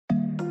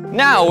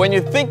Now, when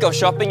you think of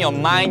shopping, your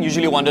mind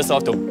usually wanders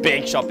off to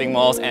big shopping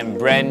malls and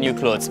brand new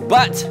clothes.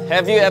 But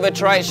have you ever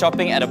tried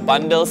shopping at a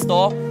bundle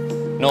store?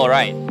 No,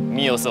 right?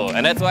 Me also.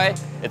 And that's why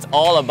it's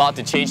all about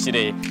to change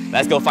today.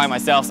 Let's go find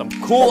myself some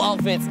cool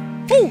outfits.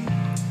 Woo!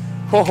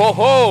 Ho ho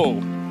ho!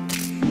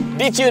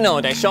 Did you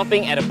know that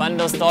shopping at a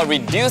bundle store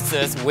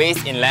reduces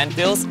waste in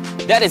landfills?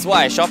 That is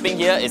why shopping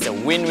here is a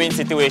win-win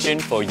situation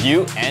for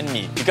you and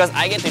me. Because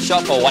I get to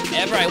shop for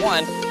whatever I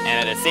want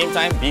and at the same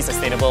time be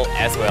sustainable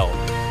as well.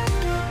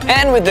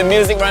 And with the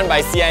music run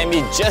by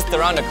CIMB just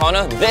around the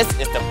corner, this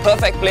is the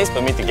perfect place for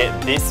me to get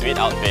these sweet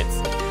outfits.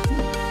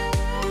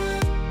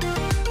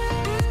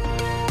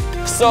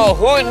 So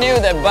who knew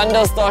that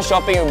bundle store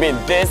shopping would be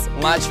this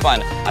much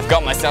fun? I've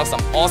got myself some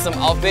awesome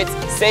outfits,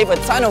 save a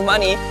ton of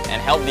money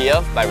and help the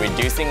earth by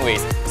reducing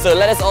waste. So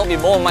let us all be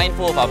more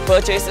mindful of our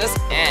purchases,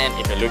 and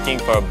if you're looking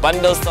for a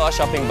bundle store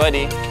shopping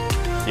buddy,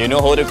 you know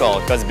who to call,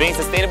 because being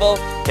sustainable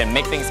can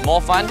make things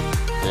more fun,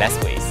 less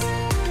waste.